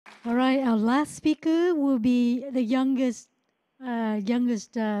All right, our last speaker will be the youngest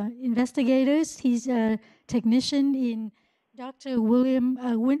investigators. He's a technician in Dr. Wilton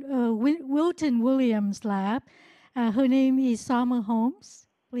Williams' lab. Her name is Sommer Holmes.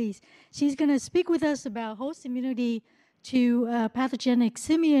 Please, she's going to speak with us about host immunity to pathogenic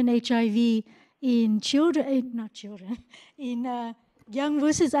simian HIV in children, not children, in young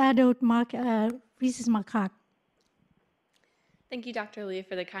versus adult Rhesus macaque. Thank you, Dr. Lee,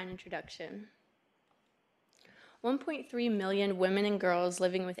 for the kind introduction. 1.3 million women and girls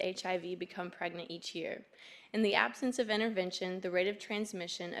living with HIV become pregnant each year. In the absence of intervention, the rate of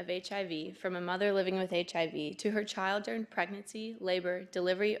transmission of HIV from a mother living with HIV to her child during pregnancy, labor,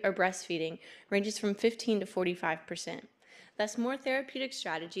 delivery, or breastfeeding ranges from 15 to 45%. Thus, more therapeutic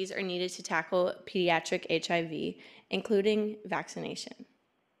strategies are needed to tackle pediatric HIV, including vaccination.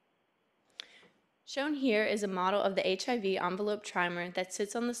 Shown here is a model of the HIV envelope trimer that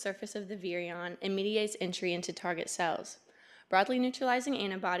sits on the surface of the virion and mediates entry into target cells. Broadly neutralizing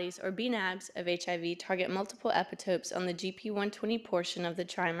antibodies, or bNAbs, of HIV target multiple epitopes on the GP120 portion of the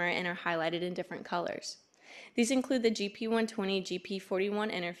trimer and are highlighted in different colors. These include the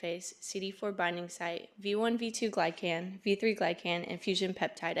GP120-GP41 interface, CD4 binding site, V1-V2 glycan, V3 glycan, and fusion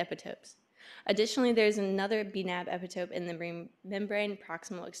peptide epitopes. Additionally, there is another bNAb epitope in the membrane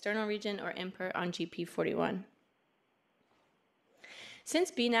proximal external region, or MPER, on GP41.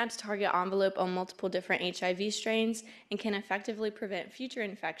 Since bNAbs target envelope on multiple different HIV strains and can effectively prevent future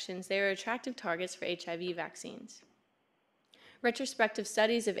infections, they are attractive targets for HIV vaccines. Retrospective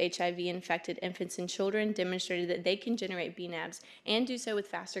studies of HIV-infected infants and children demonstrated that they can generate bNAbs and do so with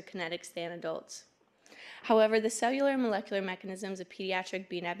faster kinetics than adults. However, the cellular and molecular mechanisms of pediatric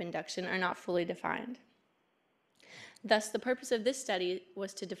bNAb induction are not fully defined. Thus, the purpose of this study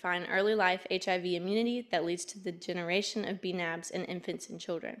was to define early life HIV immunity that leads to the generation of bNAbs in infants and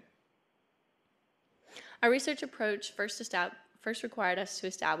children. Our research approach first required us to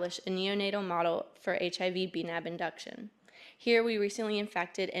establish a neonatal model for HIV bNAb induction. Here, we recently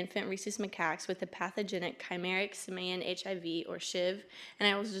infected infant Rhesus macaques with the pathogenic chimeric simian HIV, or SHIV, and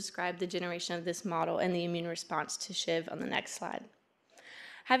I will describe the generation of this model and the immune response to SHIV on the next slide.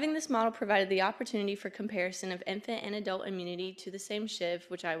 Having this model provided the opportunity for comparison of infant and adult immunity to the same SHIV,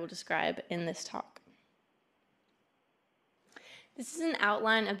 which I will describe in this talk. This is an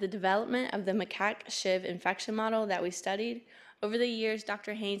outline of the development of the macaque SHIV infection model that we studied. Over the years,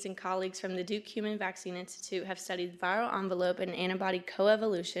 Dr. Haynes and colleagues from the Duke Human Vaccine Institute have studied viral envelope and antibody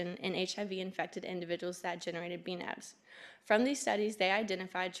coevolution in HIV-infected individuals that generated bNAbs. From these studies, they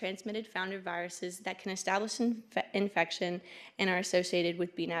identified transmitted founder viruses that can establish infection and are associated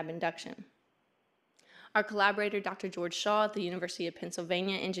with bNAb induction. Our collaborator, Dr. George Shaw at the University of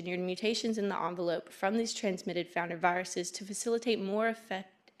Pennsylvania, engineered mutations in the envelope from these transmitted founder viruses to facilitate more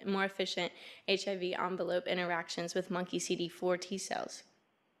efficient HIV envelope interactions with monkey CD4 T cells.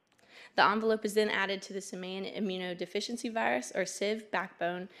 The envelope is then added to the simian immunodeficiency virus, or SIV,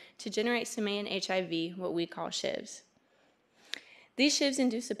 backbone to generate simian HIV, what we call SHIVs. These SHIVs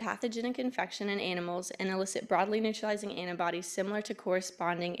induce a pathogenic infection in animals and elicit broadly neutralizing antibodies similar to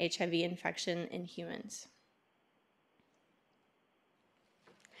corresponding HIV infection in humans.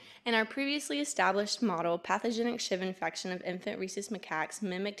 In our previously established model, pathogenic SHIV infection of infant Rhesus macaques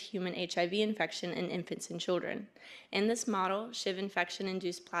mimicked human HIV infection in infants and children. In this model, SHIV infection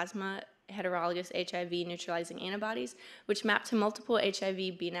induced plasma heterologous HIV neutralizing antibodies, which map to multiple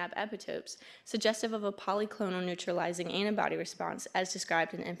HIV bNAb epitopes, suggestive of a polyclonal neutralizing antibody response as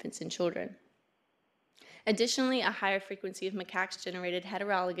described in infants and children. Additionally, a higher frequency of macaques generated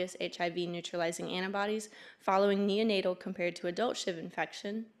heterologous HIV neutralizing antibodies following neonatal compared to adult SHIV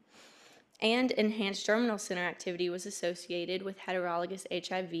infection, and enhanced germinal center activity was associated with heterologous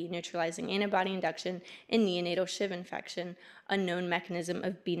HIV neutralizing antibody induction in neonatal SHIV infection, a known mechanism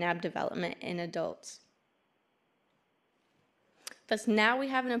of bNAb development in adults. Thus, now we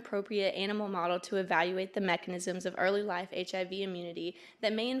have an appropriate animal model to evaluate the mechanisms of early life HIV immunity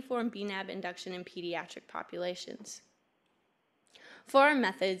that may inform bNAb induction in pediatric populations. For our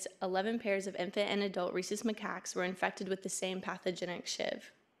methods, 11 pairs of infant and adult Rhesus macaques were infected with the same pathogenic SHIV.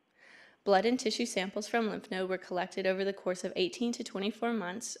 Blood and tissue samples from lymph node were collected over the course of 18 to 24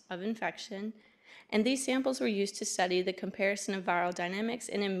 months of infection, and these samples were used to study the comparison of viral dynamics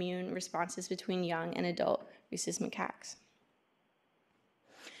and immune responses between young and adult Rhesus macaques.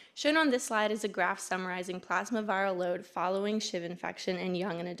 Shown on this slide is a graph summarizing plasma viral load following SHIV infection in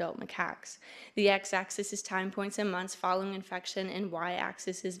young and adult macaques. The x-axis is time points in months following infection, and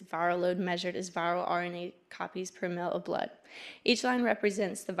y-axis is viral load measured as viral RNA copies per ml of blood. Each line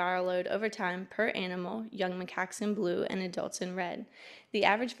represents the viral load over time per animal, young macaques in blue and adults in red. The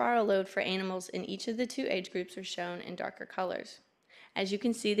average viral load for animals in each of the two age groups are shown in darker colors. As you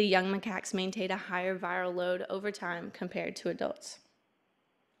can see, the young macaques maintain a higher viral load over time compared to adults.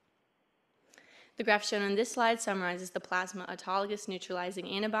 The graph shown on this slide summarizes the plasma autologous neutralizing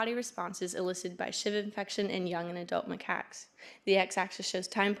antibody responses elicited by SHIV infection in young and adult macaques. The x-axis shows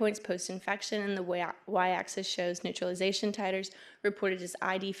time points post-infection, and the y-axis shows neutralization titers reported as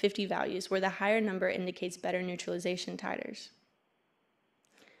ID50 values, where the higher number indicates better neutralization titers.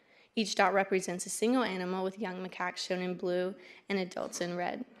 Each dot represents a single animal, with young macaques shown in blue and adults in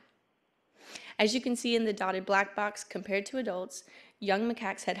red. As you can see in the dotted black box, compared to adults, young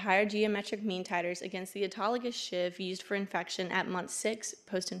macaques had higher geometric mean titers against the autologous SHIV used for infection at month 6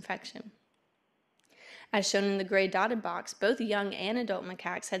 post-infection. As shown in the gray dotted box, both young and adult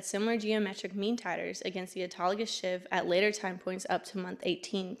macaques had similar geometric mean titers against the autologous SHIV at later time points up to month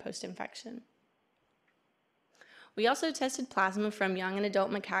 18 post-infection. We also tested plasma from young and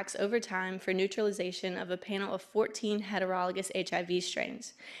adult macaques over time for neutralization of a panel of 14 heterologous HIV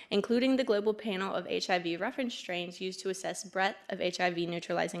strains, including the global panel of HIV reference strains used to assess breadth of HIV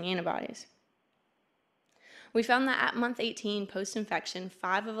neutralizing antibodies. We found that at month 18 post-infection,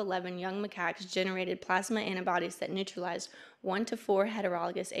 5 of 11 young macaques generated plasma antibodies that neutralized 1 to 4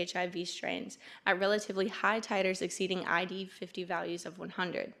 heterologous HIV strains at relatively high titers exceeding ID50 values of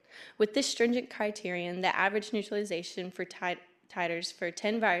 100. With this stringent criterion, the average neutralization for titers for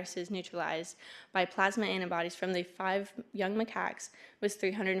 10 viruses neutralized by plasma antibodies from the 5 young macaques was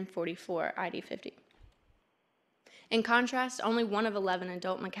 344 ID50. In contrast, only 1 of 11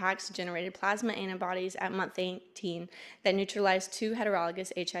 adult macaques generated plasma antibodies at month 18 that neutralized 2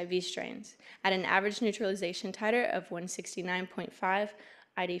 heterologous HIV strains at an average neutralization titer of 169.5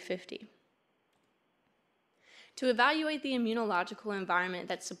 ID50. To evaluate the immunological environment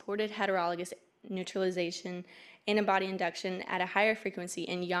that supported heterologous neutralization antibody induction at a higher frequency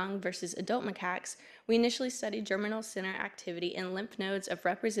in young versus adult macaques, we initially studied germinal center activity in lymph nodes of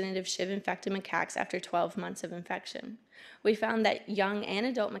representative SHIV-infected macaques after 12 months of infection. We found that young and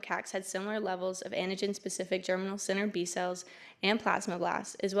adult macaques had similar levels of antigen-specific germinal center B cells and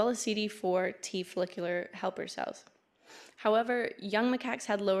plasmablasts, as well as CD4 T follicular helper cells. However, young macaques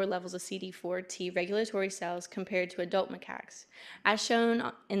had lower levels of CD4 T regulatory cells compared to adult macaques. As shown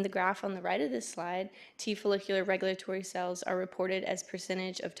in the graph on the right of this slide, T follicular regulatory cells are reported as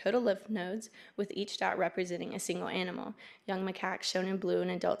percentage of total lymph nodes, with each dot representing a single animal, young macaques shown in blue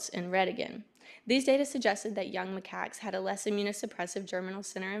and adults in red again. These data suggested that young macaques had a less immunosuppressive germinal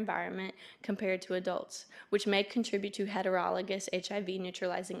center environment compared to adults, which may contribute to heterologous HIV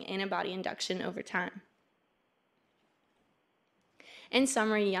neutralizing antibody induction over time. In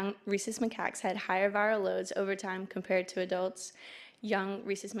summary, young Rhesus macaques had higher viral loads over time compared to adults. Young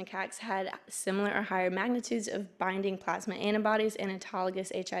Rhesus macaques had similar or higher magnitudes of binding plasma antibodies and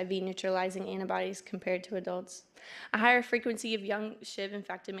autologous HIV neutralizing antibodies compared to adults. A higher frequency of young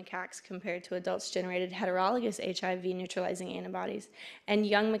SHIV-infected macaques compared to adults generated heterologous HIV neutralizing antibodies, and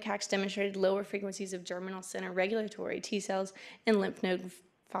young macaques demonstrated lower frequencies of germinal center regulatory T cells and lymph node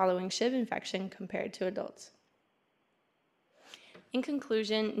following SHIV infection compared to adults. In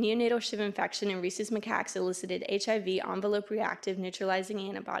conclusion, neonatal SHIV infection in Rhesus macaques elicited HIV envelope-reactive neutralizing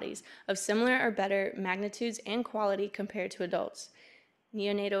antibodies of similar or better magnitudes and quality compared to adults.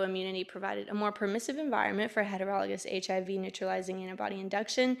 Neonatal immunity provided a more permissive environment for heterologous HIV neutralizing antibody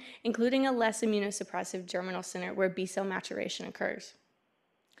induction, including a less immunosuppressive germinal center where B-cell maturation occurs.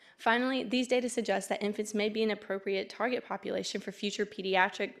 Finally, these data suggest that infants may be an appropriate target population for future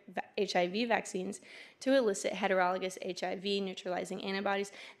pediatric HIV vaccines to elicit heterologous HIV neutralizing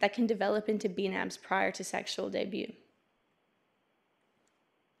antibodies that can develop into BNAbs prior to sexual debut.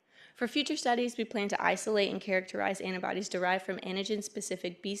 For future studies, we plan to isolate and characterize antibodies derived from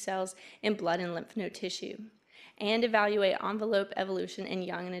antigen-specific B cells in blood and lymph node tissue, and evaluate envelope evolution in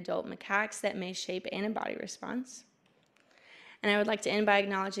young and adult macaques that may shape antibody response. And I would like to end by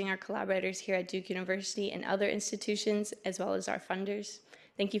acknowledging our collaborators here at Duke University and other institutions, as well as our funders.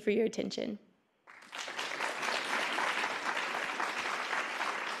 Thank you for your attention.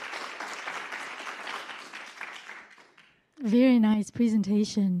 Very nice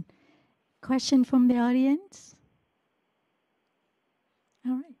presentation. Question from the audience?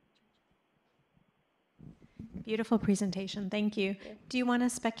 All right. Beautiful presentation, thank you. Do you want to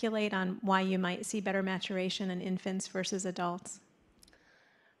speculate on why you might see better maturation in infants versus adults?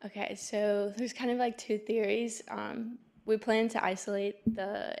 Okay, so there's kind of like two theories. We plan to isolate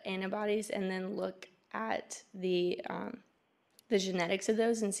the antibodies and then look at the genetics of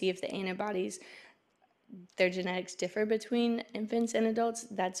those and see if the antibodies, their genetics differ between infants and adults.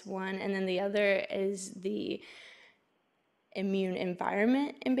 That's one. And then the other is the immune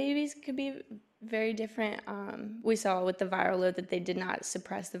environment in babies could be very different. We saw with the viral load that they did not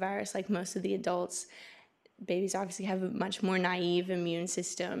suppress the virus like most of the adults. Babies obviously have a much more naive immune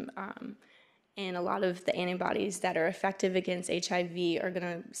system. And a lot of the antibodies that are effective against HIV are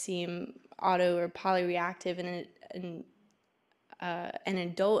going to seem auto or polyreactive in an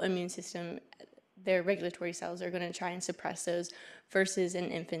adult immune system. Their regulatory cells are going to try and suppress those versus in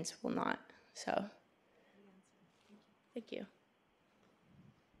infants will not. So, thank you.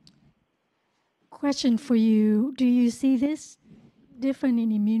 Question for you. Do you see this different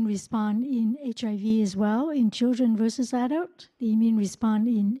in immune response in HIV as well, in children versus adult? The immune response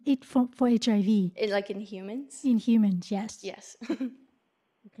in it for HIV? Like in humans? In humans, yes. Yes.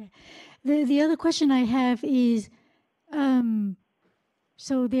 Okay. The other question I have is,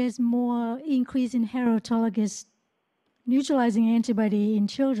 so there's more increase in heterologous neutralizing antibody in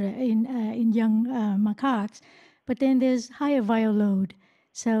children, in young macaques, but then there's higher viral load.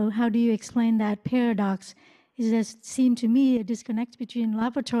 So how do you explain that paradox? It does seem to me a disconnect between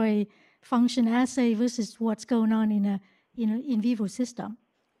laboratory function assay versus what's going on in a in vivo system.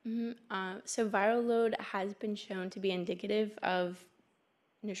 So viral load has been shown to be indicative of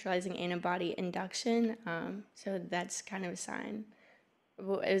neutralizing antibody induction. So that's kind of a sign.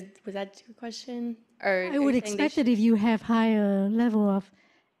 Was that your question? Or I would expect that if you have higher level of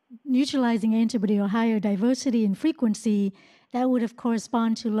neutralizing antibody or higher diversity and frequency, that would have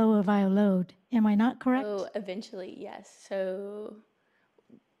correspond to lower viral load. Am I not correct? Oh, eventually, yes. So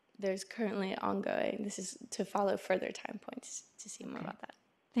there's currently ongoing. This is to follow further time points to see more about that.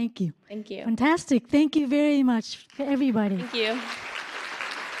 Thank you. Thank you. Fantastic. Thank you very much, everybody. Thank you.